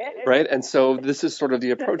 and so this is sort of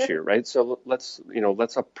the approach here, right? So let's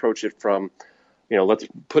approach it from, let's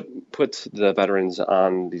put the veterans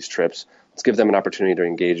on these trips. Let's give them an opportunity to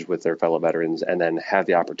engage with their fellow veterans, and then have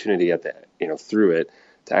the opportunity through it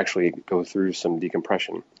to actually go through some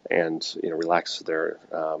decompression and relax their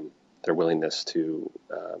willingness to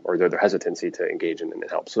or their hesitancy to engage in and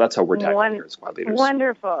help. So that's how we're tackling here as squad leaders.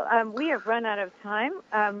 Wonderful. We have run out of time.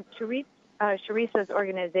 To reach Sharissa's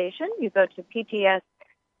organization, you go to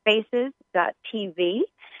ptsfaces.tv,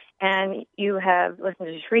 and you have listened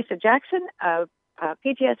to Sharissa Jackson of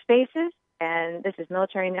PTS Faces, and this is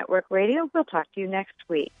Military Network Radio. We'll talk to you next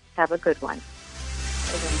week. Have a good one.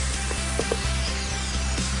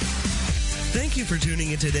 Thank you for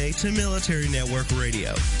tuning in today to Military Network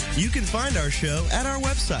Radio. You can find our show at our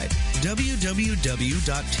website,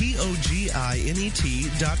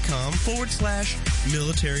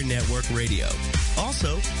 www.toginet.com/Military Network Radio.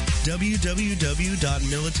 Also,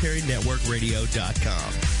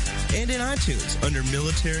 www.militarynetworkradio.com. And in iTunes under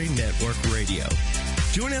Military Network Radio.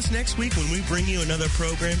 Join us next week when we bring you another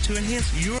program to enhance your